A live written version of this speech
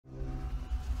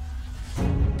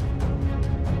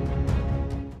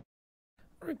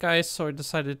guys, so I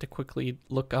decided to quickly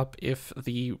look up if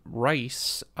the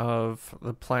rice of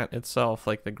the plant itself,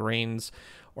 like the grains,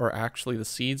 are actually the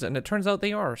seeds, and it turns out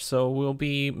they are. So we'll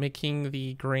be making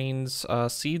the grains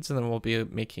seeds, and then we'll be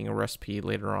making a recipe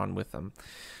later on with them.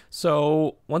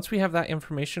 So once we have that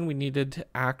information, we needed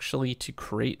actually to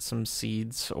create some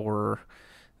seeds or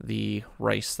the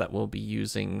rice that we'll be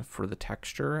using for the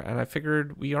texture, and I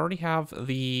figured we already have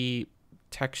the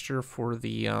texture for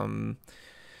the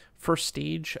first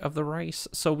stage of the rice,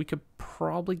 so we could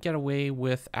probably get away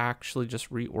with actually just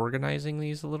reorganizing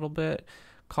these a little bit,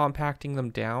 compacting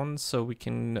them down so we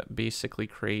can basically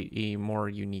create a more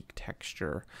unique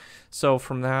texture. So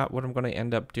from that, what I'm going to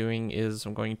end up doing is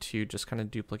I'm going to just kind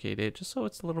of duplicate it just so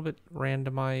it's a little bit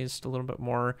randomized a little bit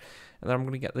more, and then I'm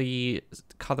going to get the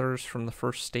colors from the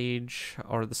first stage,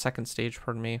 or the second stage,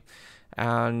 pardon me,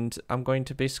 and I'm going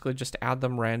to basically just add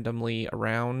them randomly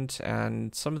around,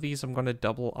 and some of these I'm going to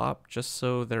double up just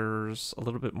so there's a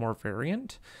little bit more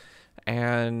variant,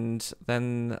 and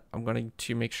then I'm going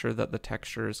to make sure that the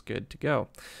texture is good to go.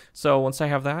 So once I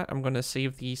have that, I'm going to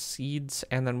save these seeds,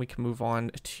 and then we can move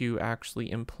on to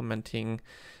actually implementing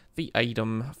the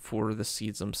item for the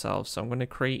seeds themselves. So I'm going to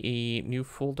create a new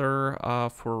folder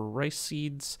for rice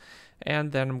seeds,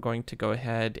 and then I'm going to go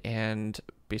ahead and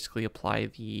basically apply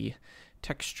the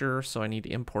texture. So I need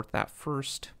to import that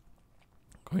first.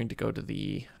 I'm going to go to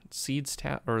the seeds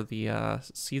tab, or the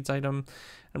seeds item.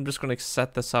 I'm just going to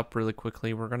set this up really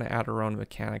quickly. We're going to add our own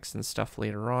mechanics and stuff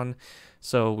later on,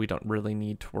 so we don't really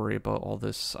need to worry about all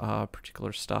this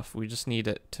particular stuff. We just need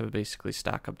it to basically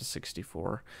stack up to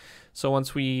 64. So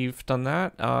once we've done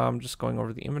that, I'm just going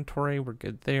over the inventory. We're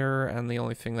good there, and the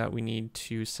only thing that we need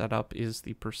to set up is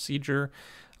the procedure.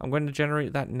 I'm going to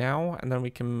generate that now, and then we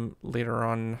can later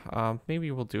on,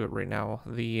 maybe we'll do it right now,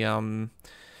 the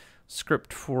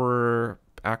script for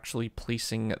actually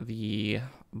placing the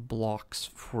blocks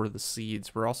for the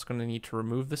seeds. We're also going to need to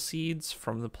remove the seeds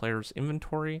from the player's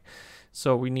inventory.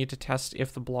 So we need to test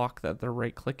if the block that they're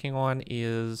right clicking on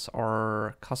is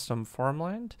our custom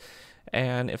farmland.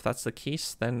 And if that's the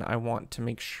case, then I want to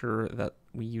make sure that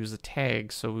we use a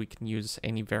tag so we can use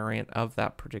any variant of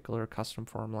that particular custom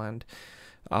farmland,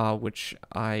 which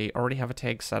I already have a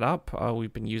tag set up.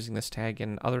 We've been using this tag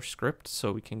in other scripts,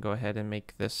 so we can go ahead and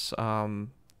make this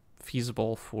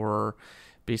feasible for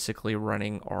basically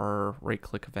running our right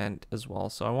click event as well.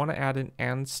 So I want to add an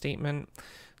and statement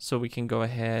so we can go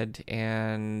ahead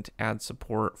and add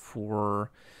support for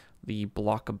the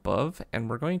block above, and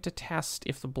we're going to test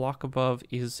if the block above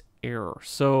is error.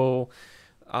 So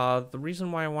the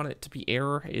reason why I want it to be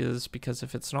error is because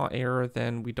if it's not error,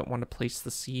 then we don't want to place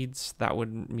the seeds. That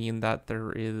would mean that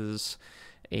there is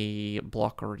a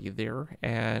block already there,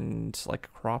 and like a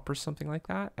crop or something like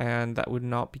that, and that would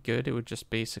not be good. It would just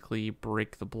basically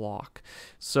break the block.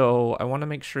 So I want to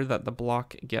make sure that the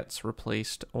block gets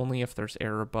replaced only if there's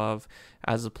error above,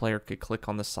 as the player could click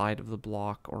on the side of the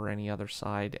block or any other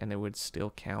side, and it would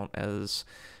still count as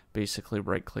basically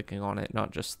right clicking on it,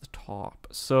 not just the top.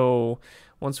 So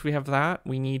once we have that,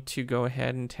 we need to go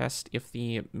ahead and test if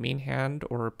the main hand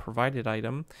or provided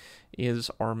item is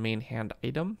our main hand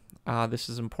item. This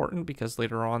is important because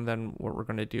later on then what we're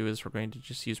going to do is we're going to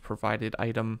just use provided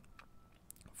item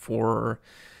for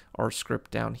our script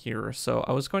down here. So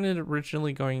I was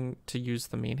originally going to use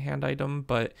the main hand item,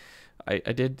 but I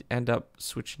did end up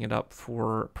switching it up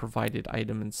for provided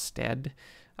item instead.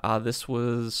 This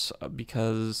was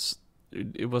because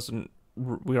it wasn't,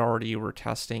 we already were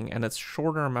testing, and it's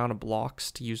shorter amount of blocks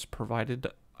to use provided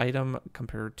item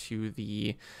compared to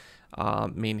the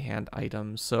main hand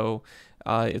item. So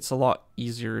it's a lot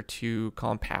easier to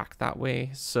compact that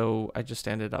way. So I just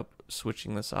ended up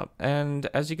switching this up. And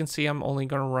as you can see, I'm only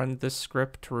going to run this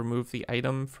script to remove the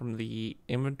item from the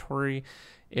inventory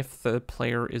if the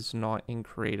player is not in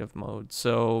creative mode.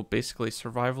 So basically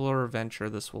survival or adventure,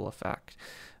 this will affect.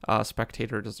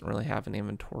 Spectator doesn't really have an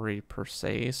inventory per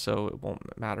se, so it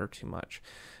won't matter too much.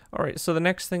 All right, so the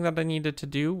next thing that I needed to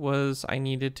do was I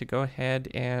needed to go ahead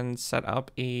and set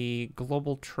up a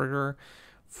global trigger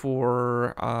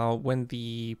for when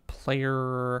the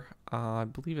player, I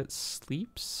believe it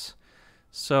sleeps.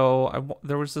 So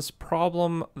there was this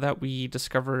problem that we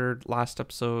discovered last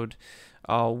episode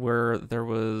where there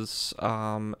was,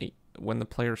 when the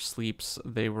player sleeps,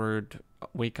 they would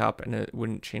wake up and it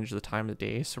wouldn't change the time of the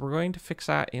day. So we're going to fix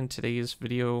that in today's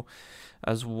video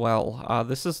as well.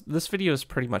 This video is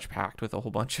pretty much packed with a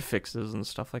whole bunch of fixes and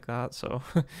stuff like that. So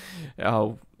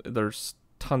there's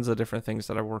tons of different things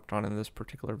that I worked on in this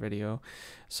particular video.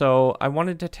 So I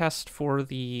wanted to test for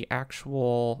the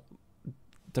actual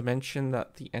dimension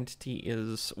that the entity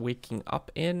is waking up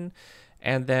in.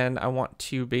 And then I want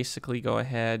to basically go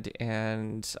ahead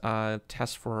and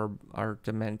test for our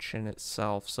dimension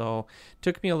itself. So it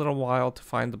took me a little while to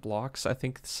find the blocks. I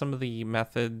think some of the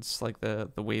methods, like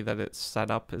the way that it's set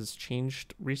up, has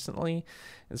changed recently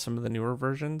in some of the newer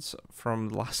versions from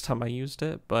the last time I used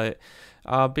it. But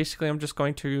basically I'm just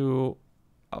going to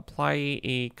apply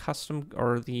a custom,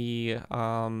 or the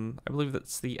I believe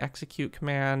that's the execute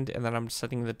command, and then I'm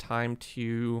setting the time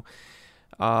to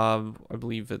I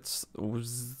believe it's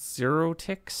 0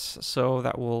 ticks, so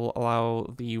that will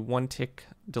allow the 1 tick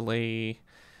delay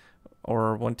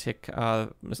or 1 tick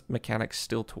mechanics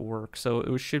still to work. So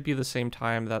it should be the same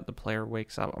time that the player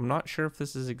wakes up. I'm not sure if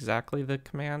this is exactly the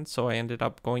command, so I ended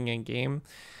up going in game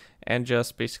and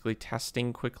just basically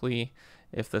testing quickly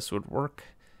if this would work,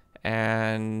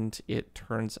 and it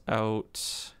turns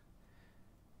out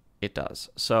it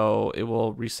does. So it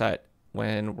will reset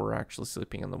when we're actually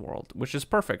sleeping in the world, which is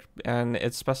perfect, and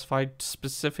it's specified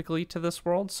specifically to this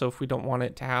world, so if we don't want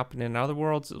it to happen in other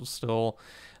worlds, it will still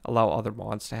allow other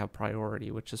mods to have priority,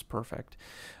 which is perfect.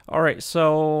 All right,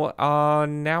 so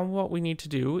now what we need to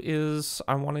do is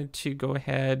I wanted to go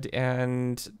ahead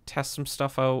and test some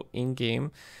stuff out in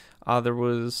game. There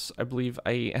was, I believe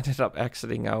I ended up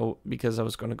exiting out because I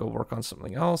was going to go work on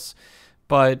something else,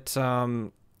 but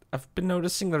I've been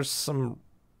noticing there's some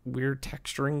weird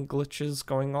texturing glitches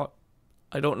going on.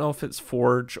 I don't know if it's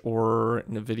Forge or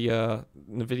NVIDIA.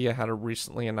 NVIDIA had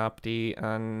recently an update,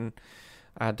 and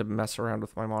I had to mess around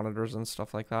with my monitors and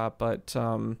stuff like that. But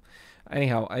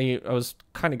anyhow, I was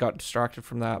kind of got distracted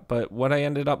from that. But what I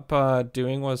ended up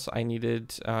doing was I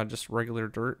needed just regular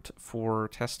dirt for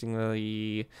testing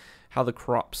how the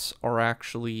crops are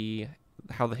actually,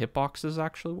 how the hitboxes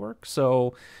actually work.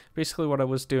 So basically what I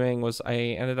was doing was I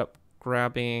ended up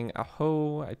grabbing a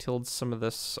hoe. I tilled some of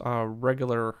this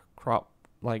regular crop,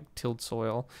 like tilled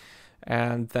soil,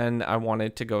 and then I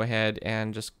wanted to go ahead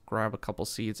and just grab a couple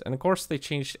seeds. And of course they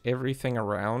changed everything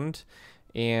around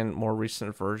in more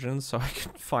recent versions, so I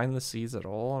couldn't find the seeds at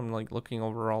all. I'm like looking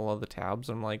over all of the tabs.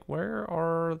 I'm like, where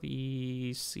are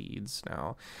the seeds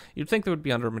now? You'd think they would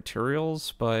be under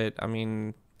materials, but I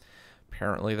mean,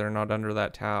 apparently they're not under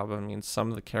that tab. I mean, some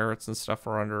of the carrots and stuff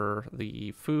are under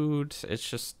the food. It's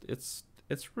just, it's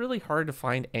really hard to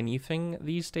find anything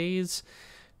these days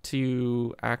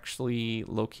to actually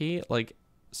locate. Like,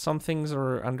 some things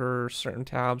are under certain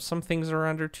tabs, some things are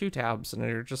under 2 tabs, and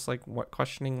you're just like, what,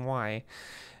 questioning why.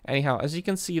 Anyhow, as you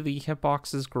can see, the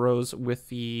hitboxes grows with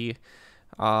the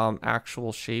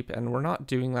actual shape, and we're not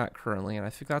doing that currently, and I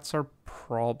think that's our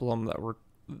problem that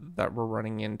we're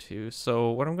running into.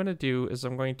 So what I'm going to do is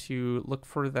I'm going to look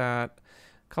for that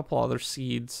couple other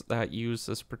seeds that use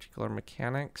this particular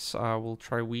mechanics. We'll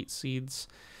try wheat seeds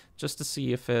just to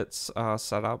see if it's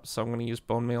set up. So I'm going to use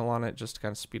bone meal on it just to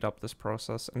kind of speed up this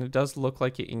process, and it does look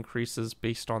like it increases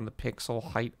based on the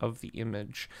pixel height of the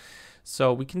image.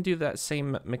 So we can do that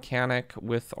same mechanic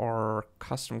with our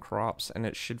custom crops, and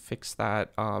it should fix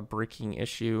that breaking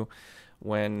issue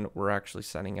when we're actually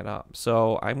setting it up.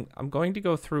 So I'm going to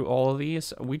go through all of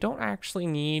these. We don't actually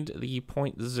need the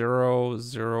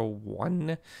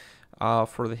 0.001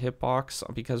 for the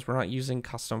hitbox because we're not using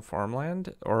custom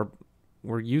farmland, or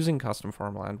we're using custom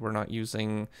farmland. We're not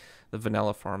using the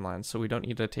vanilla farmland, so we don't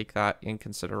need to take that in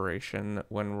consideration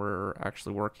when we're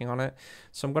actually working on it.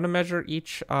 So I'm going to measure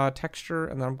each texture,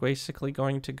 and then I'm basically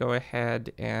going to go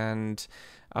ahead and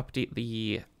update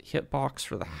the hitbox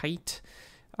for the height.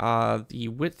 The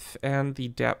width and the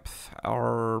depth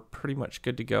are pretty much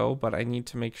good to go, but I need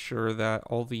to make sure that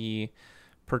all the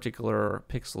particular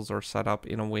pixels are set up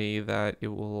in a way that it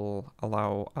will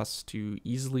allow us to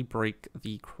easily break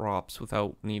the crops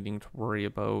without needing to worry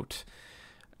about,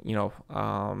 you know,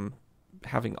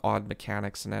 having odd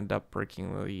mechanics and end up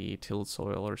breaking the tilled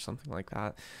soil or something like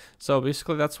that. So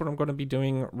basically that's what I'm going to be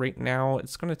doing right now.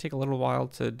 It's going to take a little while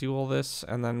to do all this,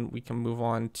 and then we can move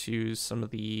on to some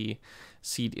of the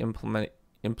seed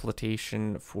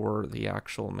implementation for the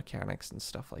actual mechanics and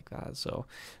stuff like that. So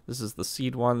this is the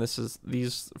seed one.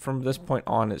 These from this point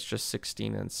on, it's just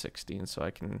 16 and 16, so I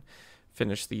can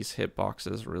finish these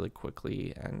hitboxes really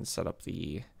quickly and set up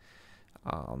the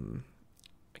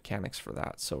mechanics for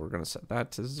that. So we're going to set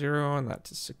that to 0 and that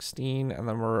to 16, and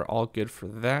then we're all good for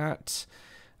that.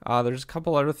 There's a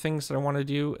couple other things that I want to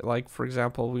do, like for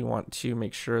example, we want to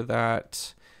make sure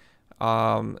that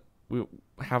we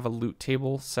have a loot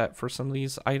table set for some of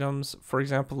these items. For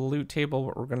example, the loot table,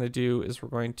 what we're going to do is we're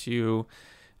going to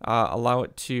allow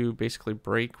it to basically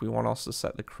break. We want to also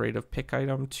set the creative pick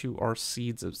item to our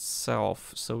seeds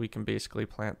itself, so we can basically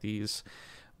plant these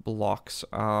blocks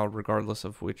regardless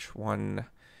of which one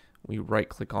we right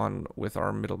click on with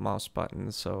our middle mouse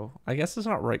button. So I guess it's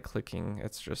not right clicking,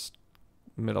 it's just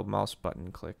middle mouse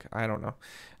button click. I don't know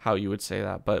how you would say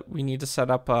that, but we need to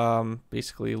set up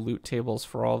basically loot tables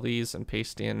for all these and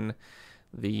paste in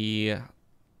the,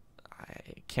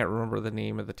 I can't remember the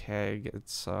name of the tag.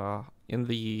 It's in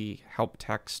the help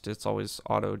text, it's always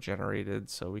auto generated,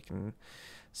 so we can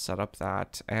set up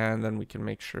that, and then we can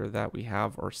make sure that we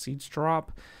have our seeds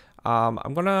drop.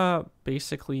 I'm gonna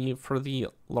basically, for the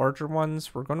larger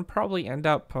ones, we're gonna probably end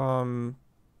up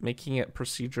making it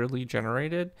procedurally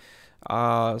generated.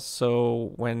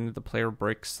 So when the player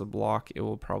breaks the block, it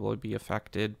will probably be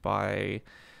affected by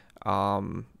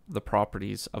the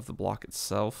properties of the block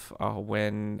itself,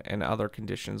 when and other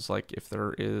conditions, like if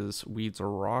there is weeds or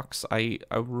rocks. I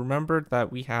remembered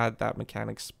that we had that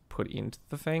mechanics put into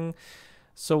the thing,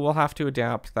 so we'll have to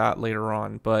adapt that later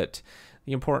on. But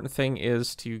the important thing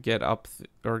is to get up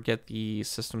or get the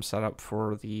system set up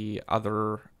for the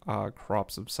other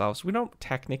crops themselves. We don't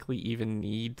technically even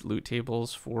need loot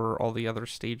tables for all the other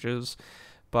stages,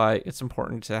 but it's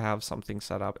important to have something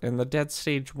set up. And the dead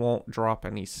stage won't drop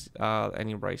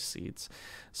any rice seeds.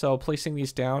 So placing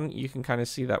these down, you can kind of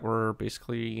see that we're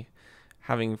basically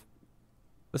having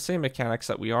the same mechanics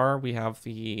that we are. We have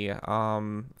the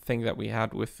thing that we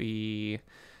had with the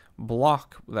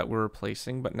block that we're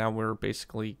placing, but now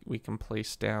we can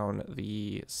place down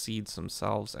the seeds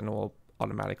themselves, and it will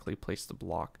automatically place the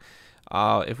block.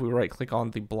 If we right click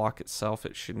on the block itself,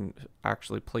 it shouldn't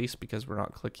actually place because we're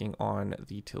not clicking on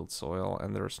the tilled soil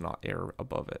and there's not air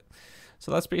above it. So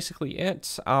that's basically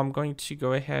it. I'm going to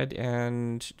go ahead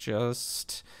and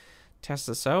just test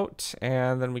this out,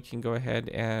 and then we can go ahead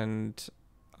and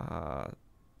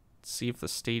see if the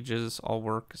stages all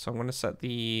work. So I'm going to set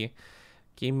the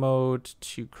game mode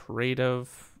to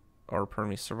creative, or pardon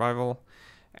me, survival,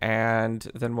 and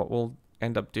then what we'll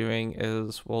end up doing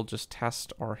is we'll just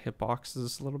test our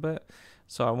hitboxes a little bit.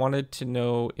 So I wanted to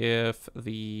know if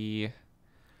the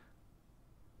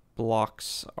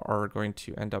blocks are going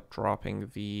to end up dropping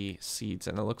the seeds,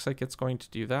 and it looks like it's going to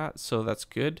do that, so that's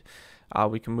good.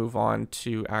 We can move on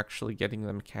to actually getting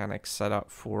the mechanics set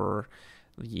up for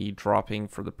the dropping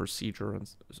for the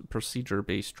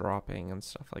procedure-based dropping and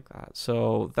stuff like that.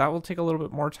 So that will take a little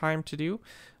bit more time to do.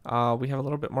 We have a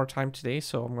little bit more time today,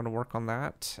 so I'm going to work on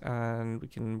that, and we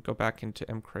can go back into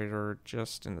MCreator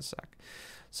just in a sec.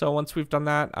 So once we've done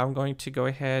that, I'm going to go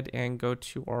ahead and go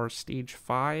to our stage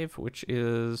 5, which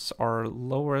is our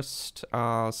lowest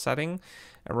setting,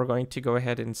 and we're going to go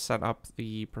ahead and set up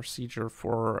the procedure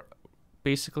for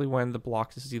basically when the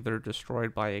block is either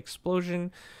destroyed by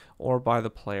explosion or by the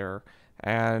player.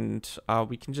 And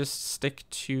we can just stick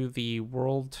to the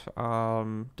world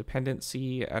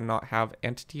dependency and not have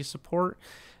entity support,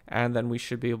 and then we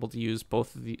should be able to use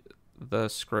both of the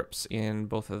scripts in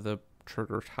both of the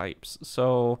trigger types.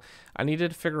 So I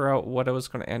needed to figure out what I was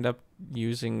going to end up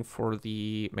using for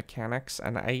the mechanics,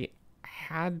 and I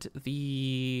had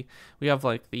we have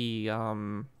like the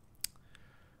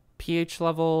pH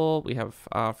level, we have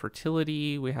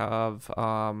fertility, we have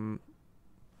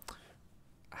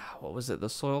what was it, the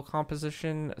soil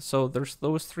composition. So there's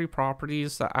those 3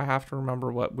 properties that I have to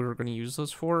remember what we were going to use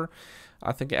those for.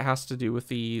 I think it has to do with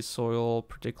the soil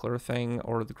particular thing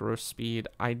or the growth speed.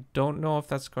 I don't know if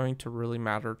that's going to really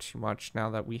matter too much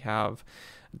now that we have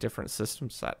a different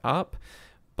system set up,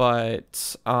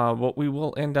 but what we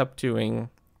will end up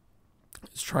doing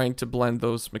is trying to blend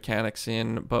those mechanics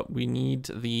in, but we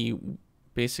need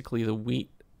basically the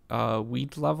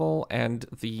weed level and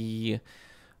the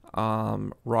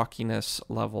rockiness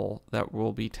level that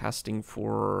we'll be testing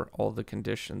for all the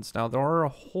conditions. Now there are a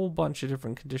whole bunch of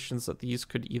different conditions that these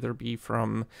could either be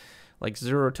from like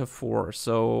 0 to 4,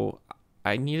 so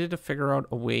I needed to figure out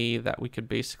a way that we could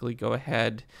basically go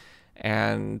ahead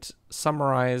and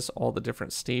summarize all the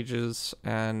different stages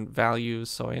and values.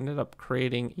 So I ended up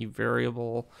creating a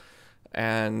variable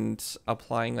and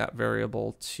applying that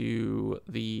variable to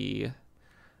the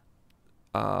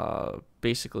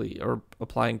basically, or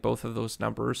applying both of those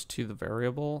numbers to the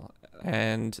variable,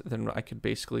 and then I could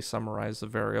basically summarize the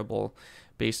variable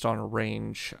based on a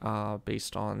range,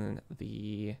 based on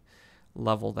the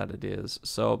level that it is.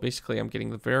 So basically I'm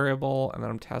getting the variable and then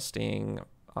I'm testing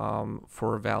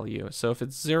for a value. So if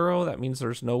it's 0, that means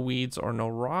there's no weeds or no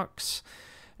rocks,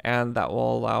 and that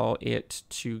will allow it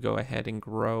to go ahead and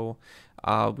grow.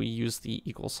 We use the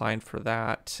equal sign for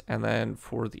that, and then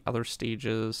for the other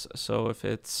stages, so if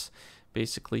it's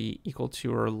basically equal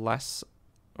to or less,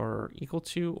 or equal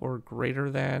to or greater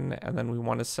than, and then we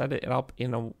want to set it up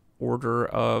in a order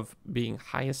of being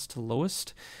highest to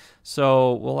lowest.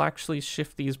 So we'll actually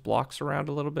shift these blocks around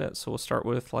a little bit. So we'll start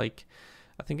with like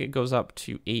I think it goes up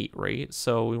to 8, right?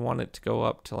 So we want it to go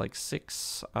up to like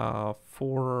 6,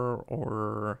 4,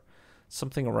 or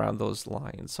something around those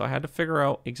lines. So I had to figure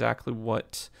out exactly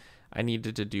what I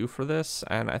needed to do for this,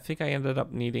 and I think I ended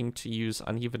up needing to use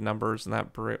uneven numbers, and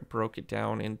that broke it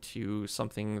down into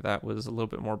something that was a little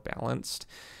bit more balanced.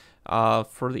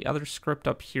 For the other script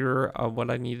up here,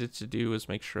 what I needed to do is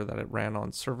make sure that it ran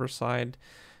on server side,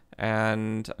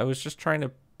 and I was just trying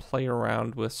to play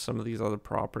around with some of these other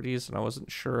properties, and I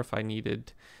wasn't sure if I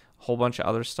needed a whole bunch of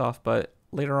other stuff, but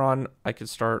later on I could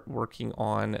start working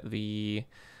on the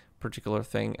particular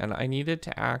thing, and I needed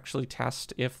to actually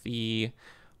test if the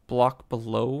block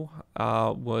below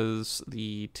was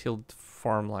the tilled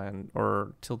farmland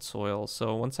or tilled soil.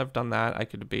 So once I've done that, I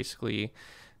could basically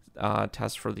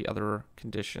test for the other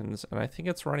conditions, and I think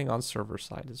it's running on server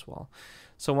side as well.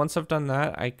 So once I've done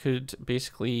that, I could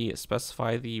basically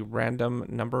specify the random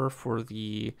number for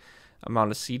the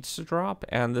amount of seeds to drop,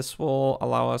 and this will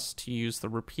allow us to use the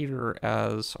repeater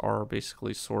as our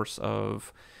basically source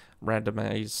of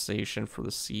randomization for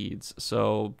the seeds.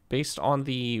 So based on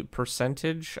the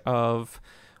percentage of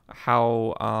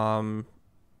how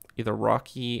either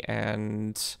rocky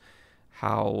and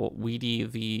how weedy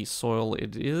the soil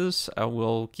it is,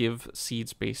 will give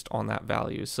seeds based on that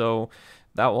value. So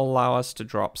that will allow us to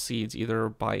drop seeds either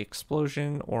by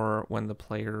explosion or when the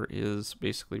player is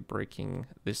basically breaking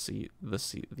the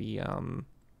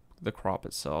crop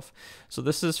itself. So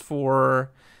this is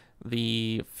for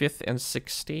the 5th and 6th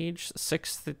stage.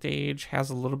 6th stage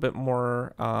has a little bit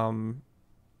more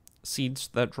seeds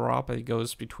that drop. It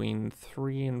goes between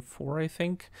 3 and 4, I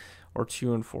think, or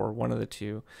 2 and 4, one of the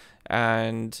two.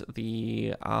 And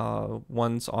the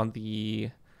ones on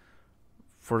the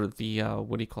for the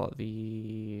what do you call it,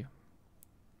 the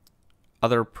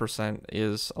other percent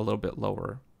is a little bit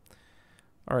lower.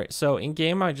 All right, so in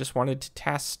game I just wanted to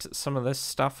test some of this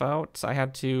stuff out. I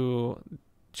had to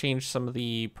change some of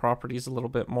the properties a little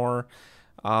bit more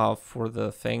for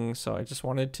the thing, so I just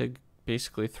wanted to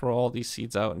basically throw all these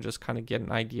seeds out and just kind of get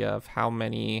an idea of how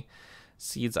many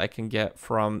seeds I can get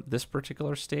from this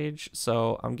particular stage.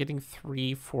 So I'm getting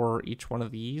 3 for each one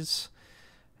of these,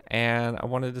 and I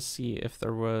wanted to see if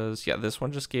there was, yeah, this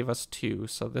one just gave us 2,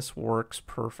 so this works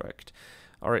perfect.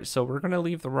 All right, so we're going to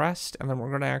leave the rest, and then we're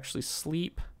going to actually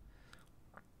sleep,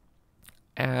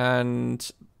 and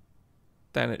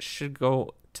then it should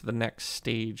go to the next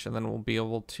stage, and then we'll be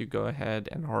able to go ahead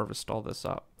and harvest all this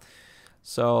up.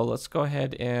 So let's go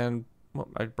ahead and, well,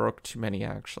 I broke too many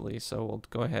actually, so we'll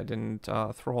go ahead and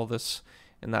throw all this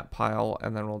in that pile,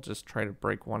 and then we'll just try to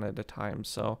break one at a time.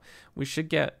 So we should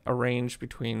get a range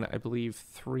between, I believe,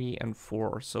 3 and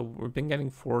 4. So we've been getting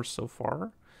 4 so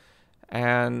far.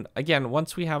 And again,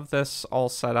 once we have this all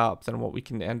set up, then what we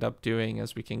can end up doing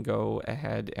is we can go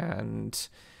ahead and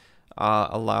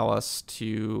allow us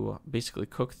to basically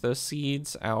cook the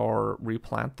seeds or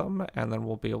replant them, and then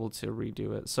we'll be able to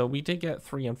redo it. So we did get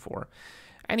 3 and 4.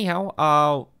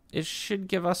 Anyhow, it should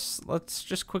give us, let's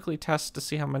just quickly test to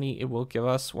see how many it will give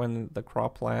us when the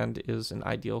cropland is in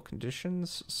ideal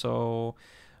conditions. So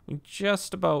we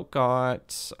just about got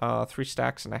 3.5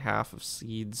 stacks of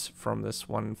seeds from this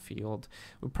one field.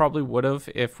 We probably would have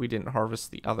if we didn't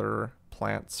harvest the other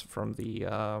plants from the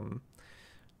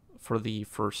for the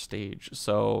first stage.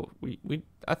 So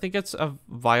I think it's a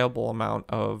viable amount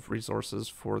of resources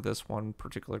for this one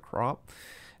particular crop.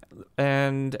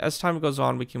 And as time goes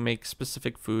on, we can make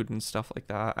specific food and stuff like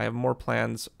that. I have more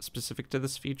plans specific to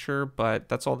this feature, but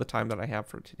that's all the time that I have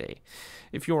for today.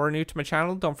 If you are new to my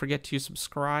channel, don't forget to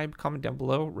subscribe, comment down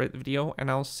below, rate the video, and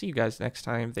I'll see you guys next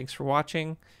time. Thanks for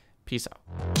watching. Peace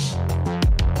out.